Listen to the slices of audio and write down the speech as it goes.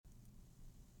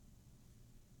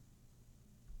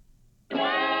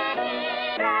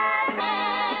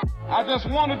I just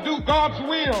want to do God's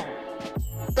will.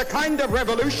 The kind of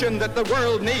revolution that the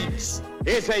world needs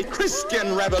is a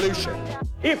Christian revolution.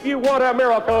 If you want a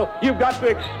miracle, you've got to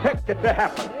expect it to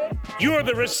happen. You are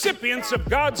the recipients of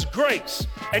God's grace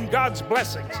and God's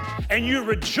blessings, and you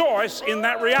rejoice in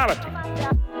that reality.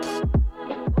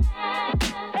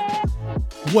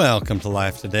 Welcome to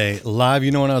Life Today Live.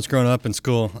 You know, when I was growing up in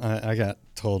school, I got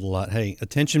told a lot, hey,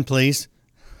 attention, please.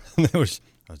 I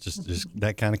was just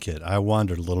that kind of kid. I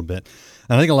wandered a little bit.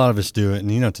 And I think a lot of us do it. And,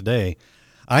 you know, today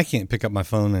I can't pick up my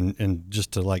phone and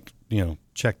just to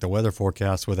check the weather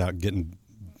forecast without going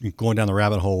down the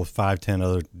rabbit hole with 5-10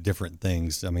 other different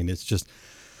things. I mean, it's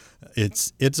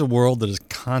a world that is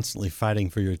constantly fighting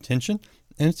for your attention,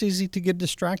 and it's easy to get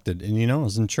distracted. And, you know, I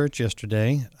was in church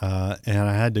yesterday and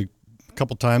I had to a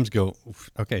couple times go,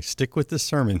 okay, stick with this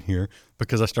sermon here,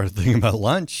 because I started thinking about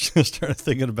lunch. I started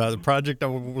thinking about the project I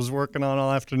was working on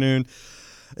all afternoon.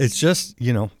 It's just,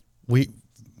 we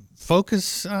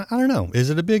focus. I don't know. Is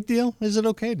it a big deal? Is it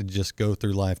okay to just go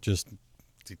through life just,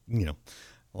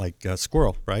 like a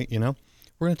squirrel, right? We're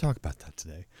going to talk about that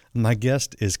today. My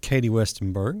guest is Katie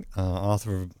Westenberg,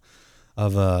 author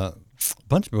of a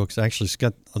bunch of books. Actually, she's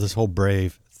got this whole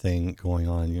Brave thing going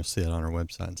on. You'll see it on her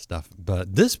website and stuff.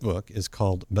 But this book is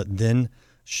called But Then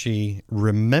She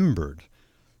Remembered.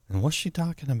 And what's she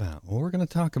talking about? Well, we're going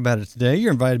to talk about it today.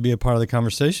 You're invited to be a part of the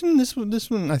conversation. This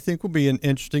one I think will be an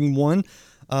interesting one.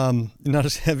 Not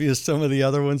as heavy as some of the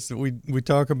other ones that we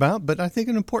talk about, but I think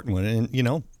an important one.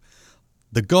 And,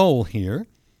 the goal here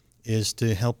is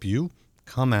to help you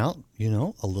come out,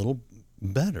 a little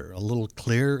better, a little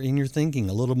clearer in your thinking,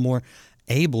 a little more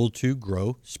able to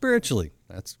grow spiritually.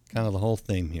 That's kind of the whole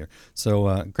theme here.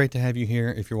 So great to have you here.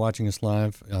 If you're watching us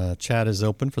live, chat is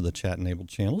open for the chat-enabled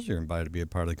channels. You're invited to be a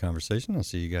part of the conversation. I'll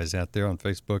see you guys out there on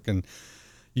Facebook and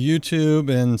YouTube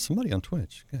and somebody on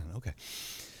Twitch. Yeah, okay.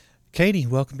 Katie,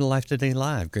 welcome to Life Today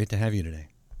Live. Great to have you today.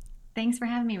 Thanks for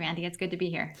having me, Randy. It's good to be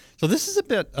here. So this is a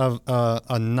bit of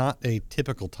a not a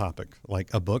typical topic,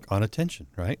 like a book on attention,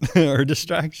 right? Or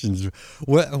distractions.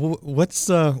 What's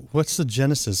the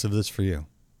genesis of this for you?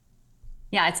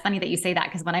 Yeah, it's funny that you say that,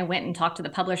 because when I went and talked to the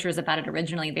publishers about it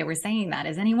originally, they were saying that.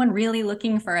 Is anyone really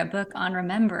looking for a book on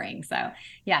remembering? So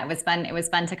yeah, it was fun. It was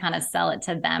fun to kind of sell it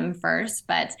to them first,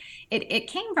 but it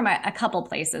came from a couple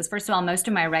places. First of all, most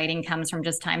of my writing comes from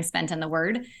just time spent in the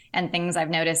Word and things I've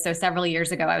noticed. So several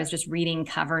years ago, I was just reading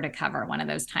cover to cover, one of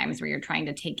those times where you're trying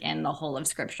to take in the whole of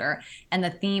Scripture. And the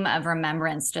theme of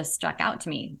remembrance just stuck out to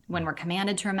me, when we're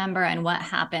commanded to remember and what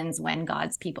happens when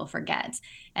God's people forget.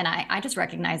 And I just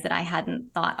recognized that I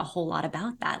hadn't thought a whole lot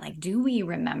about that. Like, do we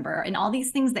remember? And all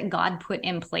these things that God put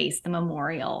in place, the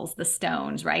memorials, the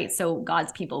stones, right? So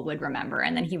God's people would remember,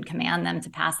 and then he would command them to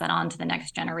pass that on to the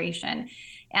next generation.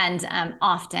 And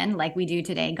often, like we do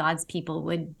today, God's people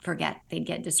would forget, they'd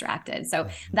get distracted. So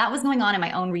that was going on in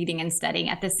my own reading and studying.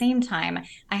 At the same time,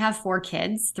 I have 4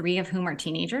 kids, 3 of whom are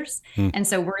teenagers. And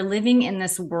so we're living in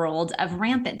this world of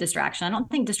rampant distraction. I don't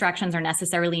think distractions are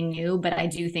necessarily new, but I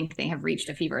do think they have reached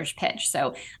a feverish pitch.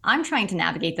 So I'm trying to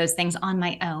navigate those things on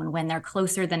my own when they're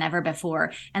closer than ever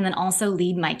before, and then also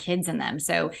lead my kids in them.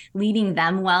 So leading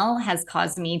them well has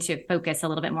caused me to focus a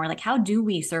little bit more, like, how do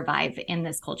we survive in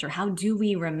this culture? How do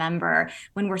we remember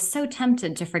when we're so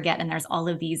tempted to forget, and there's all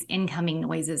of these incoming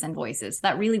noises and voices?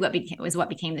 That really was what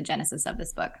became the genesis of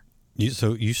this book.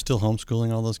 So you still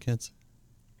homeschooling all those kids?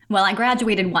 Well, I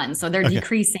graduated one, so they're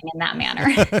decreasing in that manner.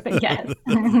 But yes.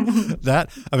 that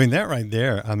right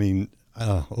there.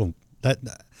 That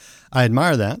I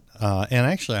admire that. And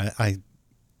actually, I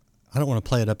don't want to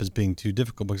play it up as being too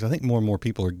difficult, because I think more and more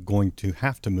people are going to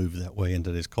have to move that way in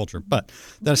today's culture. But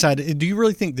that aside, do you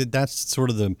really think that that's sort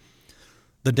of the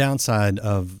downside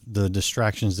of the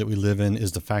distractions that we live in,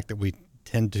 is the fact that we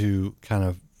tend to kind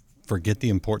of forget the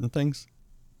important things?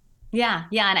 Yeah.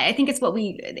 And I think it's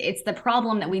the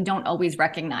problem that we don't always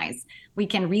recognize. We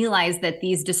can realize that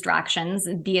these distractions,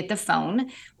 be it the phone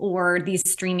or these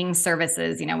streaming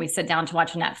services, we sit down to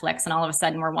watch Netflix and all of a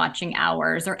sudden we're watching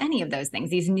hours, or any of those things.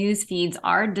 These news feeds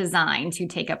are designed to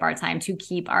take up our time, to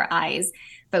keep our eyes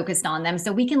focused on them.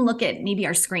 So we can look at maybe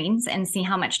our screens and see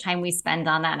how much time we spend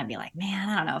on that and be like, man,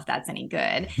 I don't know if that's any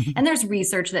good. And there's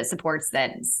research that supports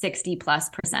that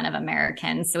 60+% of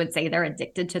Americans would say they're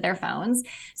addicted to their phones.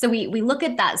 So we look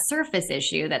at that surface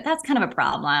issue, that's kind of a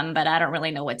problem, but I don't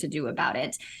really know what to do about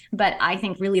it. But I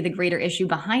think really the greater issue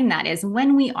behind that is,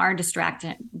 when we are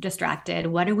distracted,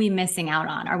 what are we missing out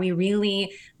on? Are we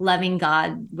really loving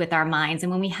God with our minds?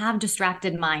 And when we have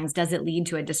distracted minds, does it lead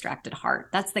to a distracted heart?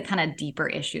 That's the kind of deeper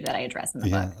issue that I address in the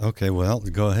book. Okay. Well,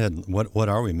 go ahead. What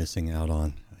are we missing out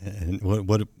on? And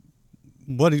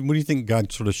what do you think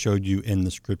God sort of showed you in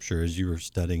the scripture as you were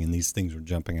studying and these things were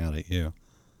jumping out at you?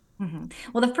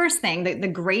 Well, the first thing, the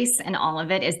grace in all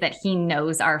of it is that he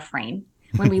knows our frame.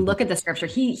 When we look at the scripture,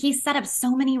 he set up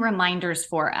so many reminders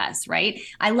for us, right?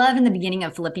 I love in the beginning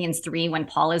of Philippians 3, when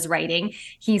Paul is writing,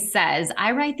 he says,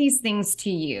 I write these things to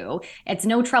you. It's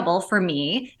no trouble for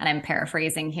me, and I'm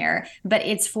paraphrasing here, but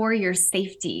it's for your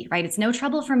safety, right? It's no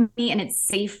trouble for me, and it's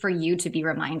safe for you to be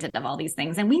reminded of all these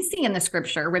things. And we see in the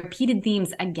scripture repeated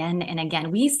themes again and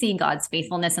again. We see God's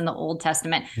faithfulness in the Old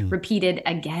Testament repeated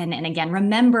again and again.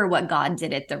 Remember what God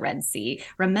did at the Red Sea.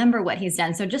 Remember what he's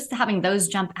done. So just having those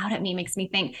jump out at me makes me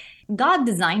think God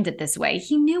designed it this way.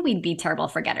 He knew we'd be terrible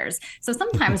forgetters. So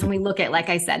sometimes when we look at, like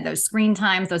I said, those screen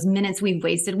times, those minutes we've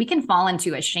wasted, we can fall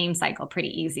into a shame cycle pretty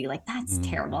easy. Like, that's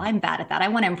terrible. I'm bad at that. I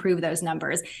want to improve those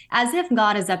numbers, as if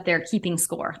God is up there keeping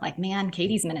score. Like, man,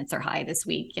 Katie's minutes are high this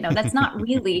week. That's not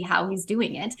really how he's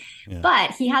doing it. Yeah.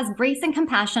 But he has grace and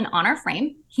compassion on our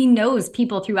frame. He knows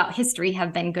people throughout history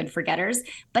have been good forgetters,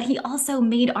 but he also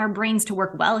made our brains to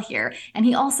work well here. And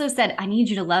he also said, I need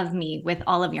you to love me with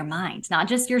all of your mind, not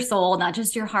just your soul, not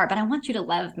just your heart, but I want you to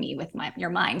love me with your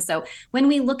mind. So when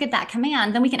we look at that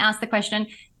command, then we can ask the question,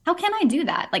 how can I do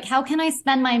that? Like, how can I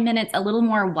spend my minutes a little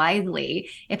more wisely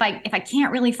if I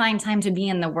can't really find time to be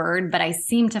in the Word, but I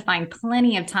seem to find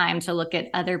plenty of time to look at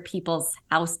other people's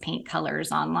house paint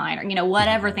colors online, or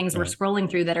whatever things we're scrolling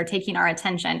through that are taking our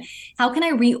attention? How can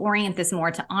I reorient this more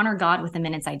to honor God with the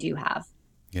minutes I do have?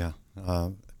 Yeah,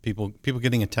 people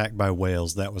getting attacked by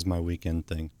whales. That was my weekend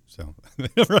thing. So,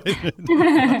 right?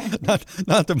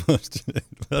 not the most.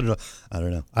 I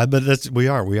don't know. But we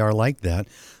are like that.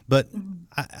 But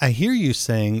I hear you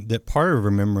saying that part of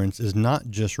remembrance is not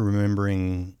just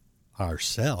remembering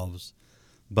ourselves,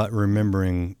 but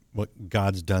remembering what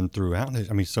God's done throughout.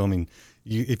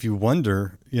 If you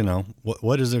wonder,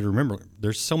 what is it to remember?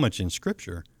 There's so much in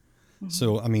Scripture.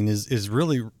 So, is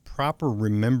really proper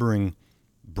remembering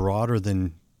broader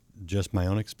than just my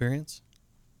own experience?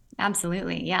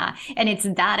 Absolutely. Yeah. And it's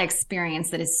that experience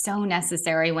that is so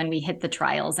necessary when we hit the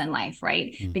trials in life,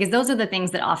 right? Because those are the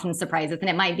things that often surprise us. And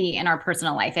it might be in our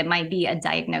personal life. It might be a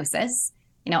diagnosis.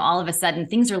 All of a sudden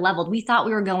things are leveled. We thought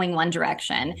we were going one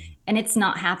direction and it's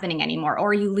not happening anymore.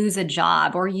 Or you lose a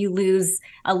job, or you lose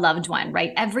a loved one,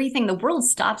 right? Everything, the world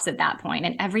stops at that point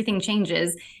and everything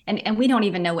changes, and we don't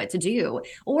even know what to do.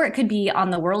 Or it could be on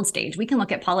the world stage. We can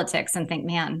look at politics and think,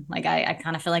 man, like I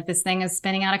kind of feel like this thing is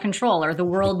spinning out of control, or the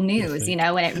world news, and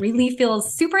it really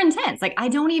feels super intense. Like, I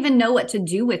don't even know what to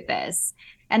do with this.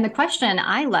 And the question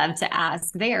I love to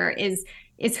ask there is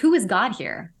who is God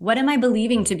here? What am I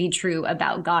believing to be true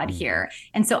about God here?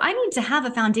 And so I need to have a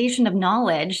foundation of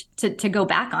knowledge to go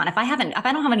back on. If I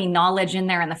don't have any knowledge in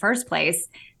there in the first place,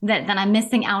 then I'm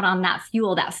missing out on that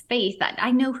fuel, that faith, that I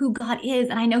know who God is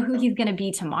and I know who he's going to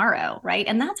be tomorrow, right?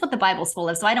 And that's what the Bible's full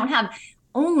of. So I don't have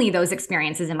only those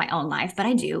experiences in my own life, but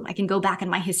I can go back in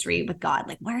my history with God.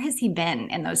 Like, where has he been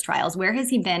in those trials? Where has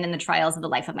he been in the trials of the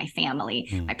life of my family,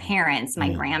 my parents, my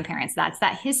grandparents? That's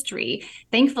that history.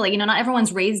 Thankfully, not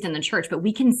everyone's raised in the church, but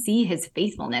we can see his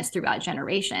faithfulness throughout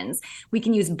generations. We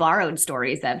can use borrowed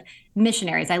stories of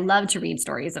missionaries. I love to read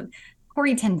stories of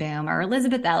Corrie ten Boom or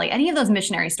Elizabeth Elliot, any of those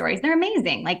missionary stories. They're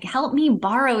amazing. Like, help me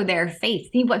borrow their faith,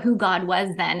 see who God was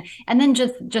then, and then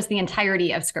just the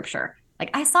entirety of Scripture.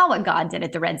 Like, I saw what God did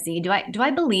at the Red Sea. Do I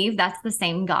believe that's the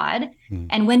same God?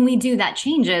 And when we do, that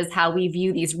changes how we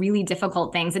view these really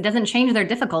difficult things. It doesn't change their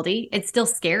difficulty. It's still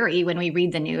scary when we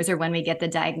read the news or when we get the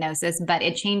diagnosis, but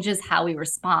it changes how we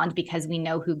respond because we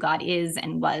know who God is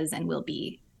and was and will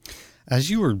be.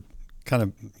 As you were kind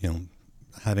of,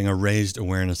 having a raised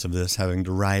awareness of this, having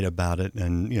to write about it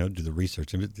and, do the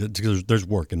research, because there's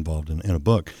work involved in a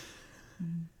book.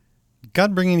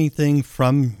 God bring anything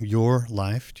from your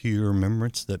life to your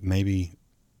remembrance that maybe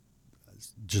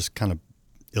just kind of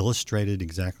illustrated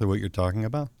exactly what you're talking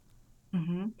about?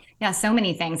 Yeah, so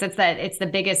many things. It's the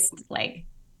biggest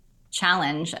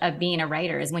challenge of being a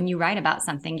writer is when you write about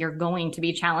something, you're going to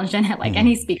be challenged in it, like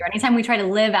any speaker. Anytime we try to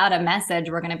live out a message,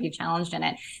 we're going to be challenged in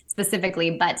it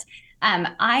specifically. But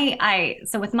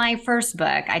so with my first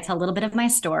book, I tell a little bit of my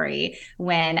story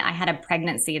when I had a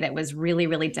pregnancy that was really,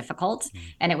 really difficult,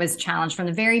 and it was challenged from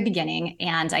the very beginning.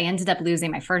 And I ended up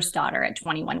losing my first daughter at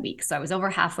 21 weeks. So I was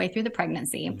over halfway through the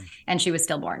pregnancy and she was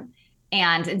stillborn.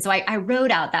 And so I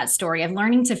wrote out that story of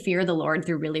learning to fear the Lord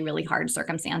through really, really hard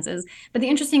circumstances. But the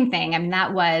interesting thing,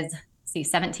 that was,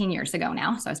 17 years ago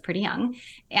now. So I was pretty young.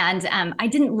 And I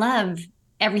didn't love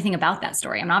everything about that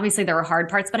story. Obviously there were hard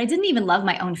parts, but I didn't even love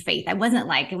my own faith. It wasn't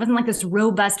like this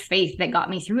robust faith that got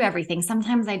me through everything.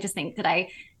 Sometimes I just think, did I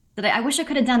I wish I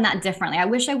could have done that differently. I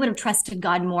wish I would have trusted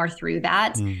God more through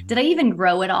that. Did I even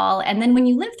grow at all? And then when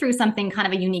you live through something kind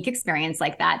of a unique experience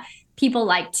like that, people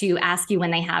like to ask you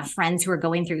when they have friends who are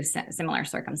going through similar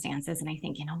circumstances. And I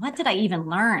think, what did I even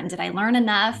learn? Did I learn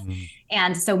enough?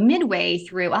 And so midway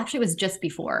through, actually, it was just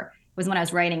before, was when I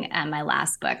was writing my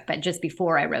last book, but just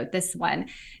before I wrote this one,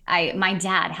 my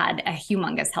dad had a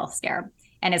humongous health scare,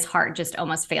 and his heart just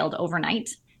almost failed overnight,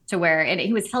 to where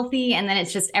he was healthy, and then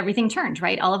it's just everything turned,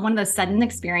 right? All of one of those sudden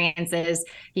experiences.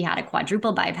 He had a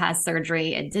quadruple bypass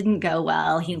surgery. It didn't go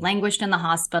well. He languished in the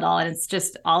hospital, and it's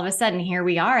just all of a sudden, here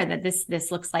we are, that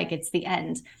this looks like it's the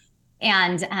end.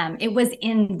 And it was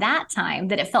in that time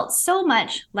that it felt so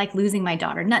much like losing my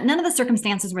daughter. None of the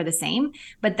circumstances were the same,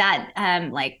 but that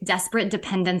like desperate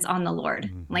dependence on the Lord.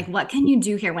 Like, what can you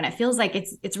do here when it feels like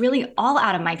it's really all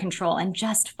out of my control and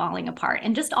just falling apart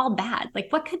and just all bad?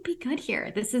 Like, what could be good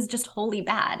here? This is just wholly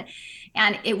bad.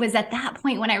 And it was at that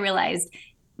point when I realized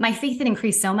my faith had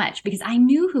increased so much, because I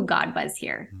knew who God was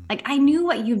here. Like, I knew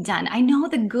what you've done. I know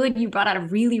the good you brought out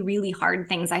of really, really hard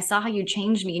things. I saw how you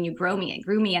changed me and you grew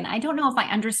me. And I don't know if I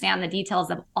understand the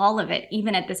details of all of it,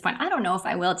 even at this point. I don't know if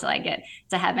I will till I get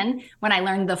to heaven, when I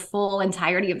learn the full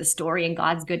entirety of the story and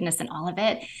God's goodness and all of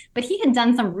it. But he had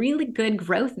done some really good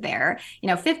growth there.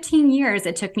 15 years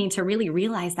it took me to really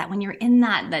realize that when you're in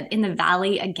that in the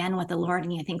valley again with the Lord,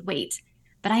 and you think, wait,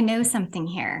 but I know something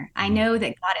here. I know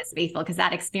that God is faithful, because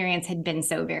that experience had been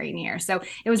so very near. So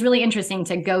it was really interesting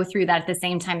to go through that at the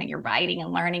same time that you're writing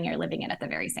and learning, you're living it at the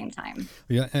very same time.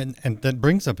 Yeah, and that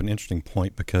brings up an interesting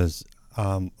point, because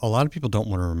a lot of people don't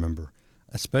want to remember,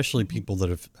 especially people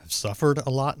that have suffered a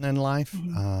lot in life,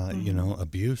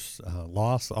 abuse,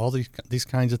 loss, all these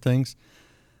kinds of things.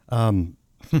 What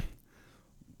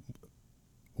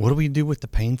do we do with the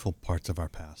painful parts of our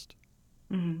past?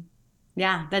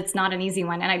 Yeah, that's not an easy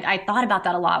one. And I thought about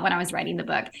that a lot when I was writing the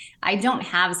book. I don't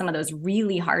have some of those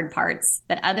really hard parts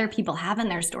that other people have in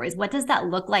their stories. What does that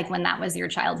look like when that was your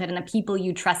childhood and the people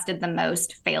you trusted the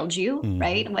most failed you,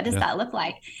 right? What does that look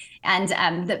like?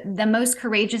 And the most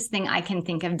courageous thing I can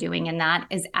think of doing in that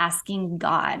is asking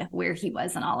God where he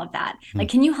was in all of that. Like,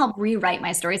 can you help rewrite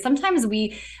my story? Sometimes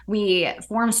we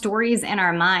form stories in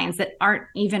our minds that aren't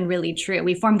even really true.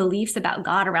 We form beliefs about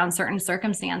God around certain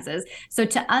circumstances. So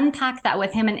to unpack that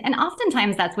with him, and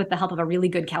oftentimes that's with the help of a really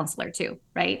good counselor too,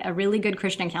 right? A really good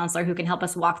Christian counselor who can help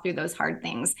us walk through those hard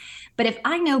things. But if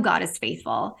I know God is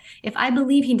faithful, if I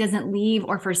believe he doesn't leave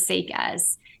or forsake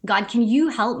us, God, can you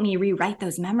help me rewrite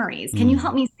those memories? Can you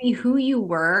help me see who you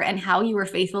were and how you were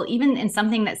faithful, even in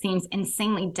something that seems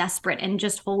insanely desperate and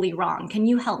just wholly wrong? Can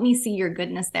you help me see your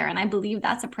goodness there? And I believe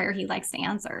that's a prayer he likes to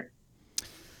answer.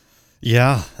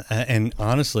 Yeah. And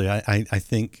honestly, I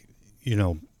think,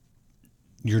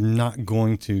 you're not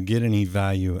going to get any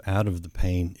value out of the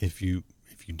pain if you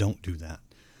don't do that.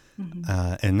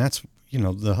 And that's,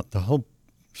 the whole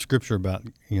scripture about,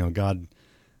 God,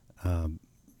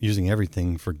 using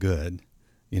everything for good,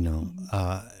 you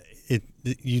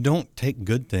don't take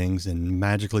good things and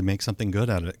magically make something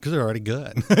good out of it, because they're already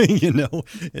good.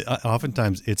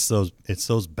 Oftentimes it's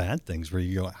those bad things where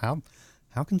you go, how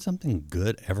can something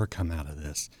good ever come out of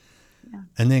this? Yeah.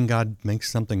 And then God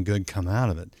makes something good come out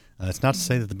of it. It's not to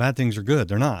say that the bad things are good.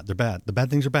 They're not. They're bad. The bad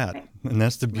things are bad. Right. And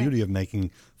that's the beauty of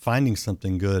finding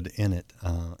something good in it.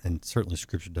 And certainly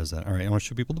Scripture does that. All right, I want to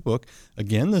show people the book.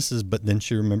 Again, this is But Then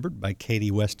She Remembered by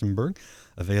Katie Westenberg,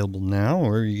 available now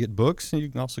where you get books. And you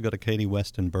can also go to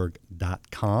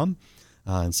katiewestenberg.com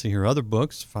and see her other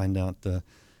books, find out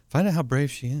how brave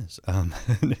she is.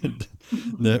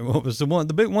 What was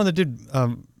the big one that did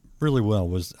really well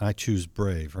was I Choose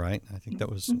Brave, right? I think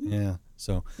that was, yeah.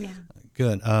 So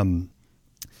good.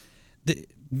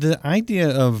 The idea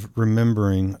of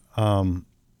remembering, I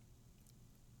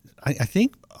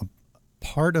think a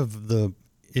part of the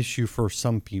issue for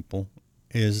some people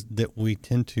is that we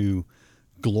tend to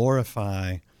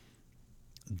glorify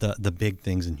the big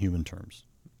things in human terms.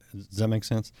 Does that make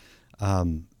sense?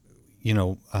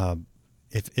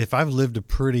 If I've lived a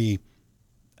pretty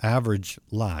average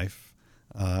life,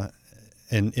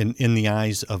 in the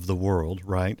eyes of the world,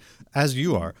 right? As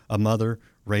you are, a mother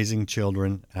raising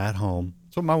children at home.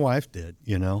 That's what my wife did,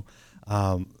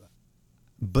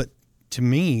 But to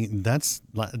me, that's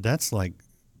like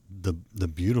the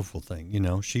beautiful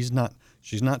thing, She's not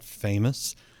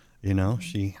famous,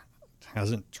 She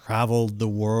hasn't traveled the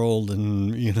world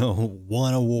and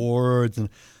won awards, and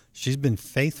she's been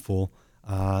faithful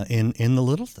in the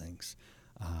little things.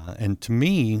 And to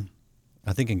me,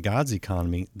 I think in God's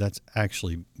economy, that's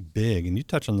actually big. And you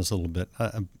touch on this a little bit.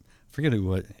 I forget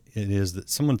what it is that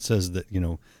someone says that,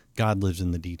 God lives in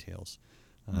the details.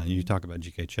 You talk about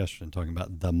G.K. Chesterton talking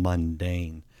about the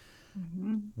mundane.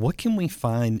 Mm-hmm. What can we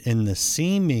find in the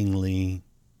seemingly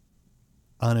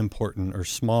unimportant or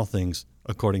small things,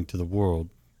 according to the world,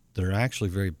 that are actually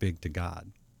very big to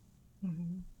God?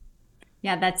 Mm-hmm.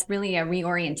 Yeah, that's really a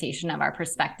reorientation of our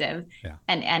perspective, Yeah.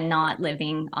 and not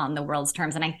living on the world's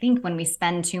terms. And I think when we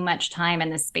spend too much time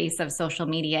in the space of social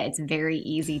media, it's very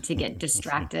easy to get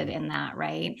distracted in that,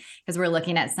 right? Because we're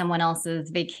looking at someone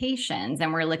else's vacations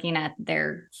and we're looking at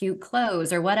their cute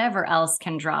clothes or whatever else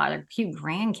can draw, their cute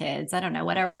grandkids, I don't know,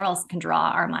 whatever else can draw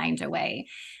our mind away.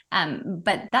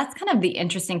 But that's kind of the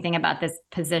interesting thing about this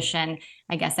position,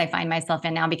 I guess I find myself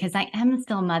in now, because I am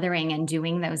still mothering and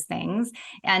doing those things.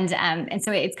 And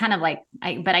so it's kind of like,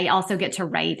 but I also get to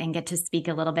write and get to speak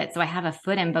a little bit. So I have a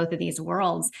foot in both of these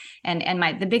worlds. And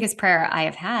the biggest prayer I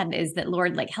have had is that,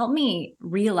 Lord, like, help me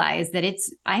realize that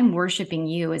I'm worshiping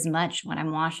you as much when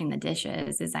I'm washing the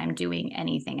dishes as I'm doing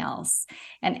anything else.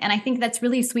 And I think that's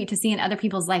really sweet to see in other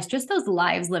people's lives, just those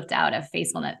lives lived out of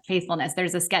faithfulness.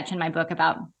 There's a sketch in my book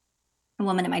about a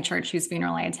woman at my church whose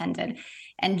funeral I attended.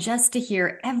 And just to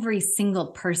hear every single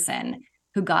person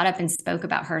who got up and spoke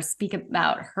about her, speak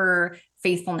about her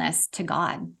faithfulness to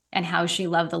God and how she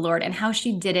loved the Lord and how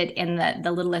she did it in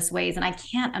the littlest ways. And I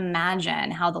can't imagine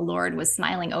how the Lord was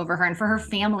smiling over her, and for her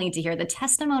family to hear the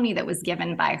testimony that was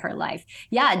given by her life.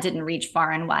 Yeah, it didn't reach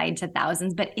far and wide to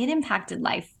thousands, but it impacted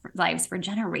lives for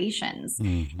generations.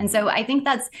 Mm-hmm. And so I think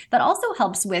that also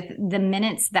helps with the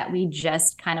minutes that we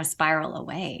just kind of spiral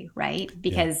away, right?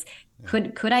 Because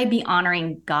could I be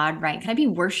honoring God right? Could I be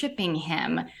worshiping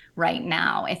him right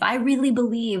now? If I really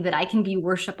believe that I can be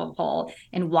worshipable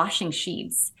in washing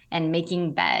sheets and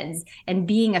making beds and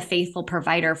being a faithful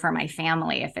provider for my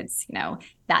family, if it's,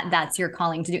 that's your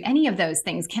calling to do any of those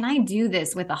things, can I do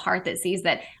this with a heart that sees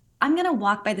that I'm going to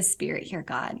walk by the Spirit here,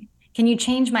 God? Can you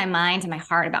change my mind and my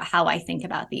heart about how I think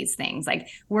about these things? Like,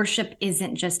 worship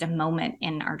isn't just a moment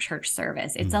in our church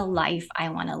service. It's a life I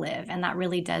want to live. And that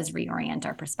really does reorient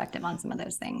our perspective on some of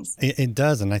those things. It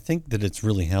does. And I think that it's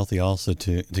really healthy also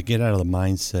to get out of the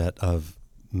mindset of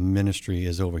ministry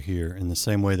is over here, in the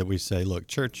same way that we say, look,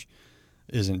 church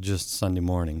isn't just Sunday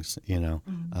mornings,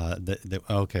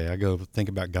 okay, I go think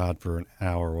about God for an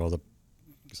hour while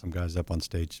some guy's up on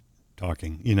stage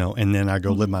talking, and then I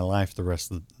go live my life the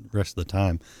rest of the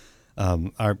time.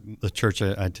 The church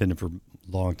I attended for a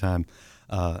long time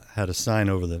had a sign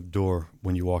over the door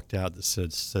when you walked out that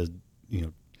said,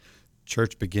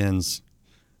 church begins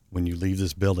when you leave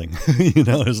this building,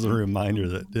 as a reminder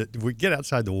that we get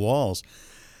outside the walls.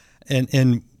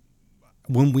 And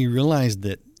when we realize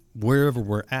that wherever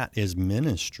we're at is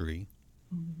ministry,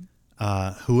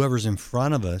 whoever's in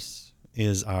front of us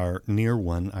is our near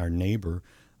one, our neighbor,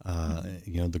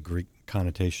 the Greek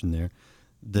connotation there,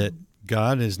 that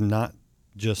God has not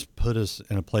just put us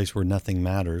in a place where nothing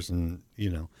matters. And,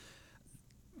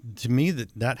 to me,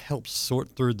 that helps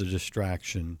sort through the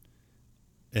distraction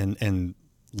and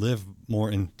live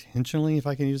more intentionally, if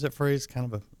I can use that phrase.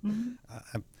 Kind of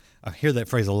I hear that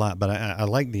phrase a lot, but I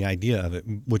like the idea of it,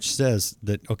 which says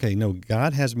that, okay, no,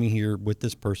 God has me here with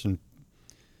this person.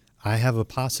 I have a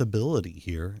possibility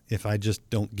here if I just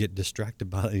don't get distracted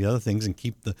by the other things and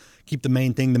keep the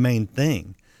main thing the main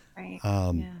thing. Right.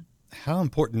 How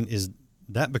important is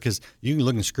that? Because you can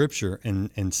look in Scripture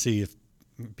and see if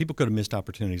people could have missed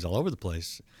opportunities all over the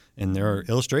place, and there are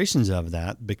illustrations of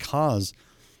that because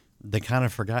they kind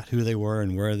of forgot who they were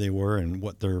and where they were and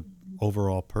what their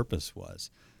overall purpose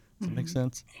was. Does that make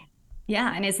sense?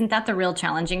 Yeah. And isn't that the real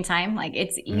challenging time? Like,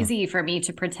 it's easy for me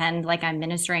to pretend like I'm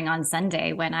ministering on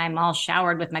Sunday when I'm all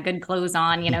showered with my good clothes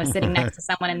on, sitting next to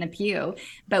someone in the pew.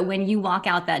 But when you walk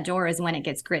out that door is when it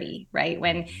gets gritty, right?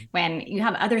 When you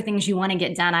have other things you want to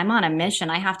get done. I'm on a mission.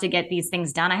 I have to get these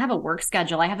things done. I have a work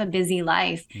schedule. I have a busy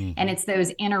life. And it's those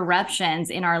interruptions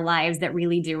in our lives that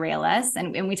really derail us.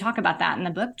 And we talk about that in the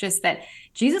book, just that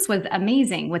Jesus was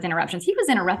amazing with interruptions. He was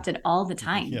interrupted all the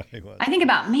time. Yeah, he was. I think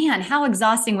about, man, how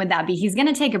exhausting would that be? He's going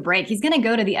to take a break. He's going to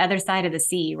go to the other side of the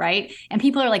sea, right? And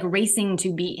people are like racing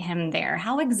to beat him there.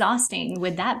 How exhausting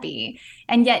would that be?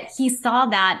 And yet he saw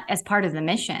that as part of the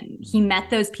mission. He met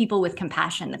those people with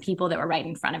compassion, the people that were right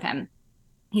in front of him.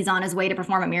 He's on his way to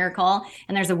perform a miracle,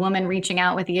 and there's a woman reaching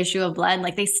out with the issue of blood.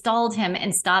 Like, they stalled him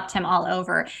and stopped him all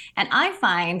over. And I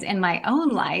find in my own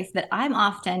life that I'm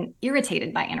often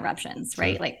irritated by interruptions,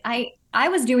 right? Sure. Like, I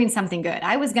was doing something good.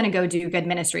 I was going to go do good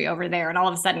ministry over there. And all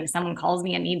of a sudden someone calls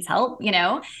me and needs help,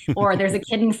 or there's a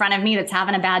kid in front of me that's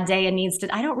having a bad day and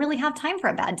I don't really have time for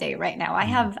a bad day right now. I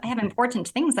have important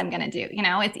things I'm going to do.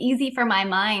 It's easy for my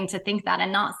mind to think that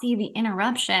and not see the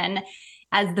interruption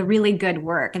as the really good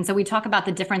work. And so we talk about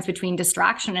the difference between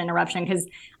distraction and interruption, because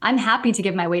I'm happy to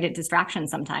give my weight at distraction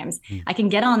sometimes. I can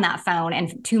get on that phone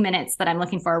and 2 minutes that I'm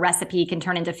looking for a recipe can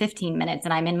turn into 15 minutes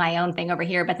and I'm in my own thing over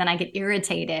here. But then I get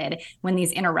irritated when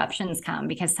these interruptions come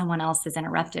because someone else has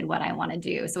interrupted what I want to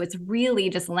do. So it's really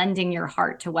just lending your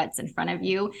heart to what's in front of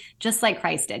you, just like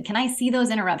Christ did. Can I see those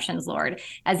interruptions, Lord,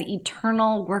 as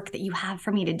eternal work that you have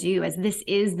for me to do, as this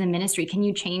is the ministry? Can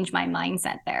you change my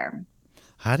mindset there?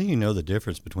 How do you know the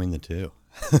difference between the two?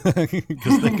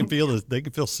 Because they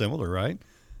can feel similar, right?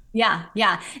 Yeah,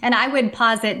 yeah. And I would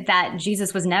posit that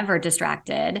Jesus was never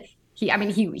distracted.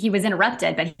 He was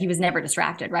interrupted, but he was never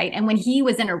distracted, right? And when he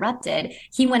was interrupted,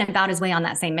 he went about his way on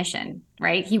that same mission,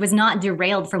 right? He was not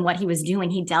derailed from what he was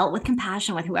doing. He dealt with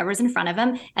compassion with whoever's in front of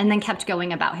him and then kept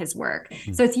going about his work.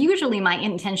 Mm-hmm. So it's usually my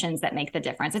intentions that make the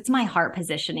difference. It's my heart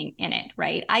positioning in it,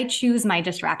 right? I choose my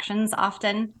distractions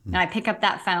often, and I pick up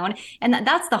that phone. And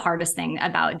that's the hardest thing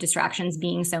about distractions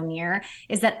being so near,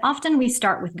 is that often we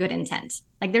start with good intent.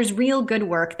 Like there's real good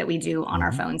work that we do on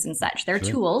our phones and such. There are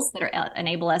tools that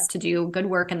enable us to do good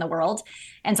work in the world.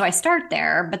 And so I start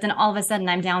there, but then all of a sudden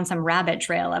I'm down some rabbit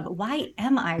trail of why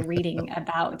am I reading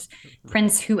about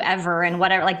Prince whoever and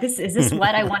whatever? Like is this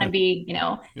what I want to be,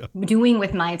 doing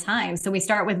with my time? So we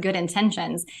start with good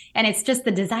intentions, and it's just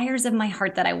the desires of my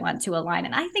heart that I want to align.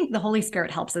 And I think the Holy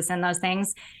Spirit helps us in those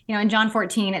things. In John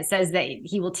 14, it says that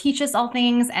he will teach us all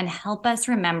things and help us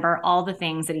remember all the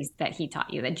things that he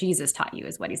taught you, that Jesus taught you,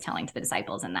 is what he's telling to the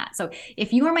disciples in that. So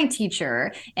if you are my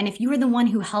teacher and if you are the one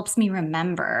who helps me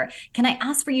remember, can I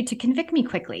ask for you to convict me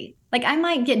quickly? Like I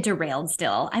might get derailed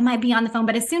still. I might be on the phone,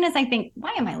 but as soon as I think,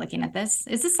 why am I looking at this?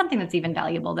 Is this something that's even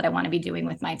valuable that I want to be doing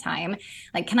with my time?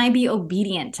 Like, can I be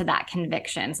obedient to that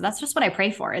conviction? So that's just what I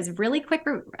pray for, is really quick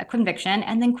conviction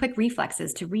and then quick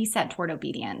reflexes to reset toward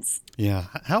obedience. Yeah.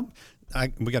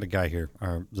 We got a guy here,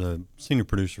 the senior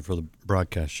producer for the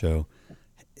broadcast show.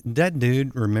 That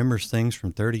dude remembers things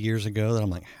from 30 years ago that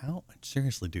I'm like,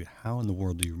 seriously, dude, how in the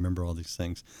world do you remember all these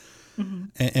things? Mm-hmm.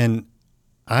 And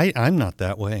I'm not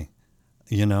that way.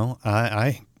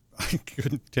 I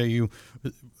couldn't tell you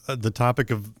the topic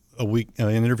of an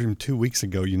interview from 2 weeks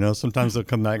ago. Sometimes they'll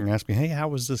come back and ask me, hey, how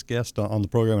was this guest on the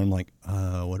program? And I'm like,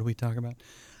 what are we talking about?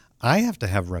 I have to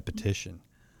have repetition.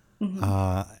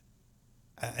 Mm-hmm.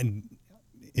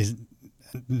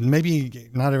 Maybe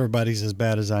not everybody's as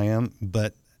bad as I am,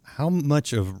 but how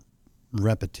much of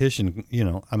repetition,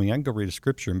 I can go read a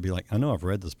scripture and be like, I know I've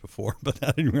read this before, but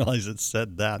I didn't realize it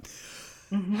said that.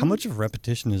 Mm-hmm. How much of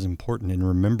repetition is important in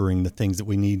remembering the things that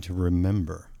we need to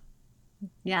remember?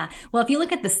 Yeah. Well, if you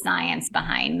look at the science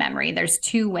behind memory, there's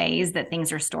two ways that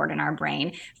things are stored in our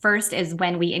brain. First is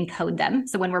when we encode them.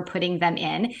 So when we're putting them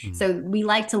in. Mm-hmm. So we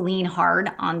like to lean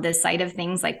hard on the side of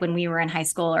things, like when we were in high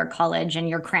school or college and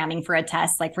you're cramming for a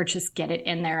test, like for just get it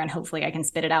in there and hopefully I can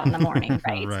spit it out in the morning,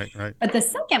 right? Right. But the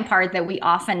second part that we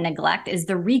often neglect is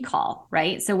the recall,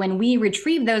 right? So when we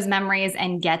retrieve those memories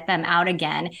and get them out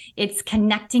again, it's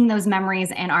connecting those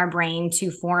memories in our brain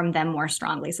to form them more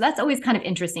strongly. So that's always kind of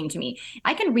interesting to me.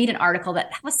 I can read an article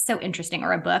that was so interesting,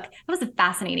 or a book. It was a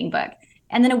fascinating book.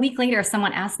 And then a week later, if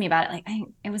someone asked me about it,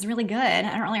 it was really good. I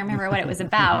don't really remember what it was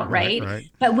about, right?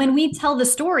 But when we tell the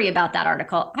story about that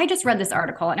article, I just read this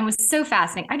article and it was so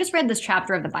fascinating. I just read this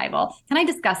chapter of the Bible. Can I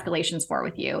discuss Galatians 4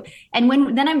 with you? And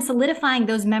then I'm solidifying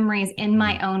those memories in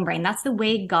my own brain. That's the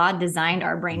way God designed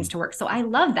our brains to work. So I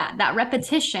love that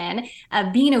repetition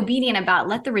of being obedient about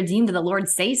let the redeemed of the Lord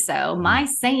say so. My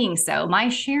saying so, my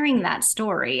sharing that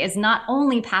story is not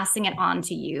only passing it on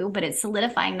to you, but it's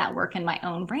solidifying that work in my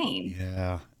own brain. Yeah.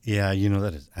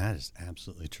 That is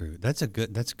absolutely true. That's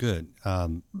good. That's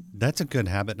a good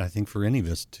habit, I think, for any of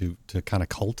us to kind of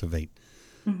cultivate.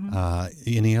 Mm-hmm.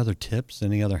 Any other tips?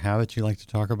 Any other habits you like to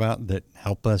talk about that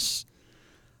help us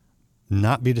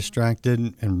not be distracted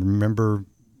and remember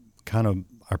kind of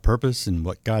our purpose and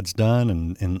what God's done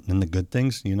and the good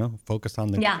things? Focus on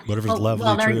whatever's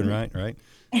lovely, true, and right.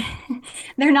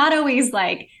 They're not always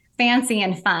like fancy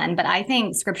and fun, but I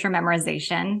think scripture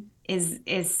memorization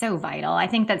is so vital. I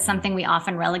think that's something we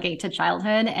often relegate to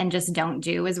childhood and just don't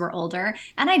do as we're older.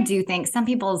 And I do think some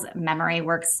people's memory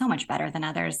works so much better than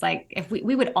others. Like if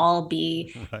we would all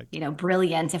be,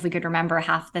 brilliant if we could remember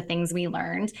half the things we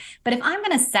learned. But if I'm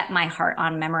going to set my heart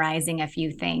on memorizing a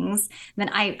few things, then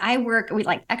we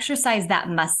exercise that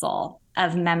muscle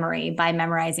of memory by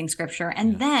memorizing scripture.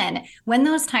 And then when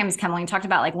those times come, when we talked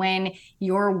about like when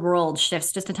your world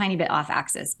shifts just a tiny bit off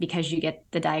axis because you get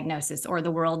the diagnosis or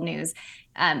the world news,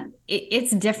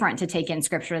 it's different to take in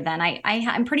scripture then.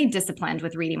 I'm pretty disciplined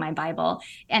with reading my Bible.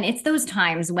 And it's those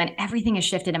times when everything is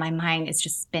shifted in my mind. It's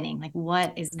just spinning, like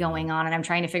what is going on? And I'm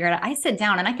trying to figure it out. I sit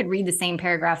down and I could read the same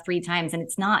paragraph 3 times and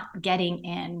it's not getting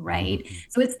in, right?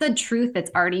 So it's the truth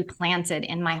that's already planted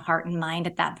in my heart and mind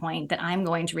at that point that I'm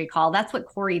going to recall. That's what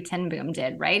Corey ten Boom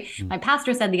did, right? My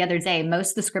pastor said the other day,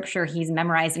 most of the scripture he's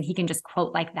memorized and he can just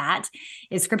quote like that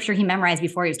is scripture he memorized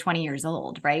before he was 20 years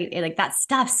old, right? Like that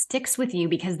stuff sticks with you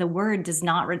because the word does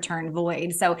not return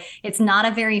void. So it's not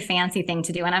a very fancy thing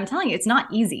to do. And I'm telling you, it's not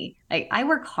easy. Like I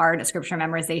work hard at scripture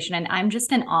memorization and I'm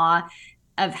just in awe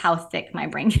of how thick my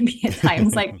brain can be at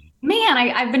times. Like, man,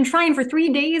 I've been trying for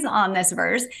 3 days on this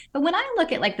verse. But when I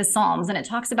look at like the Psalms and it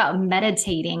talks about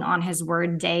meditating on his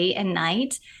word day and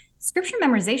night, scripture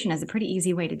memorization is a pretty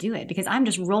easy way to do it because I'm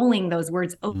just rolling those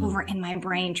words over in my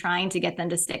brain, trying to get them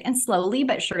to stick. And slowly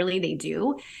but surely they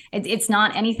do. It's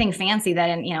not anything fancy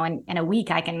that in a week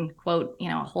I can quote,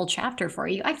 a whole chapter for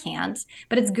you. I can't,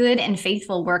 but it's good and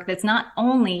faithful work that's not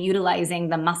only utilizing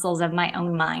the muscles of my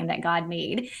own mind that God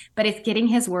made, but it's getting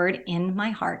his word in my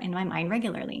heart and my mind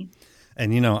regularly.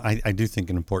 And, I do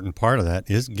think an important part of that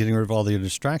is getting rid of all the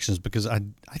distractions because I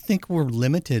think we're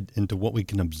limited into what we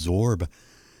can absorb.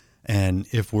 And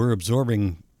if we're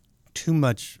absorbing too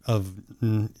much of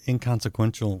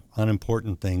inconsequential,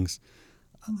 unimportant things,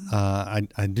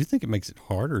 I do think it makes it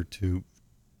harder to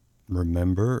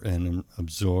remember and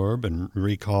absorb and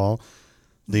recall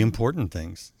the important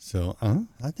things. So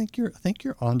I think you're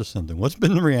onto something. What's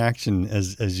been the reaction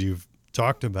as you've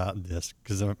talked about this?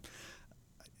 Because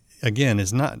again,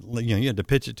 it's not you had to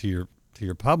pitch it to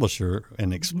your publisher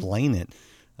and explain it.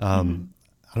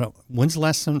 When's the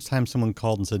last time someone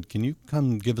called and said, "Can you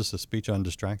come give us a speech on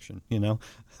distraction?"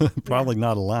 Probably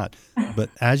not a lot. But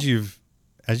as you've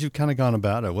kind of gone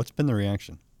about it, what's been the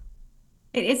reaction?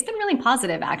 It's been really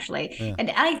positive, actually. Yeah.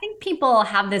 And I think people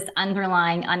have this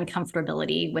underlying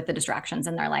uncomfortability with the distractions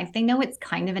in their life. They know it's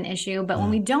kind of an issue, but when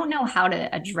we don't know how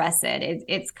to address it,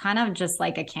 it's kind of just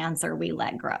like a cancer we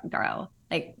let grow.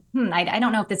 Like, I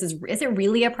don't know if is it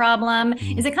really a problem?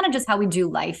 Is it kind of just how we do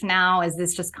life now? Is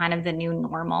this just kind of the new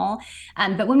normal?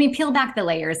 But when we peel back the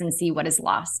layers and see what is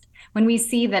lost, when we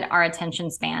see that our attention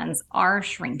spans are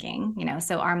shrinking,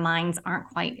 so our minds aren't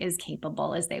quite as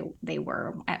capable as they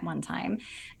were at one time,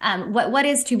 what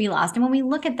is to be lost? And when we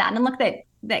look at that and look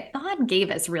that God gave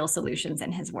us real solutions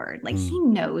in his word. Like he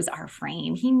knows our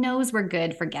frame. He knows we're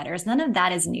good forgetters. None of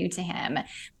that is new to him.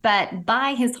 But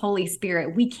by his Holy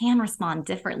Spirit, we can respond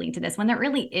differently to this when there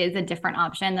really is a different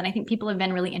option. Then I think people have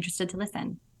been really interested to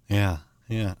listen. Yeah.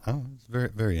 Oh, it's very,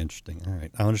 very interesting. All right.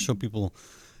 I want to show people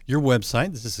your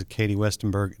website. This is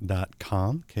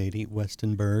katiewestenberg.com. Katie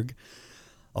Westenberg,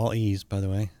 all E's, by the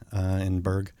way, and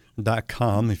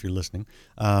berg.com if you're listening.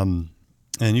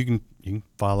 And you can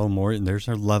follow more. And there's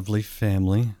our lovely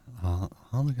family. Oh,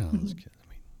 look at all those kids. I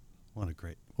mean,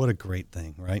 what a great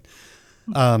thing, right?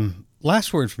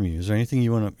 Last word from you. Is there anything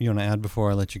you want to add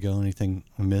before I let you go? Anything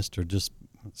I missed, or just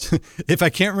if I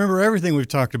can't remember everything we've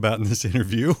talked about in this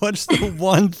interview, what's the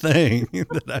one thing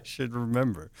that I should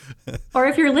remember? Or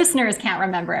if your listeners can't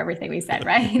remember everything we said,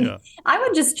 right? Yeah. I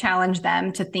would just challenge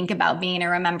them to think about being a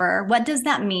rememberer. What does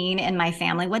that mean in my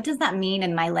family? What does that mean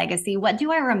in my legacy? What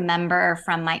do I remember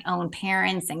from my own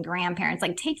parents and grandparents?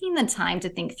 Like taking the time to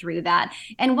think through that.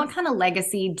 And what kind of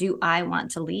legacy do I want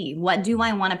to leave? What do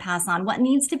I want to pass on? What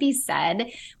needs to be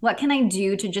said? What can I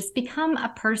do to just become a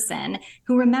person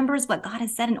who remembers what God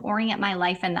has said and orient my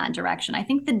life in that direction? I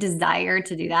think the desire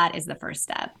to do that is the first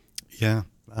step. Yeah,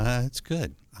 it's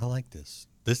good. I like this.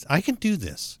 I can do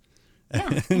this. Yeah,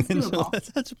 it's doable.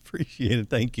 So that's appreciated.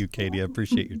 Thank you, Katie. I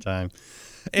appreciate your time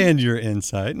and your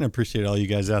insight, and I appreciate all you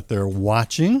guys out there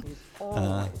watching.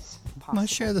 Might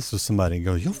share this with somebody and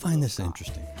go, you'll find this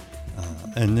interesting.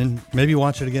 And then maybe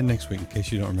watch it again next week in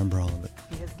case you don't remember all of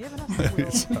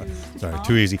it. Sorry,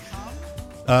 too easy.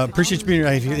 Appreciate you being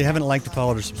here. If you haven't liked,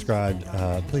 followed, or subscribed,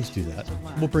 please do that.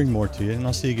 We'll bring more to you, and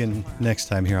I'll see you again next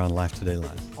time here on Life Today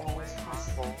Live.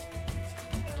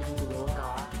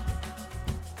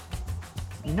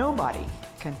 Nobody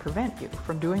can prevent you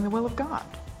from doing the will of God.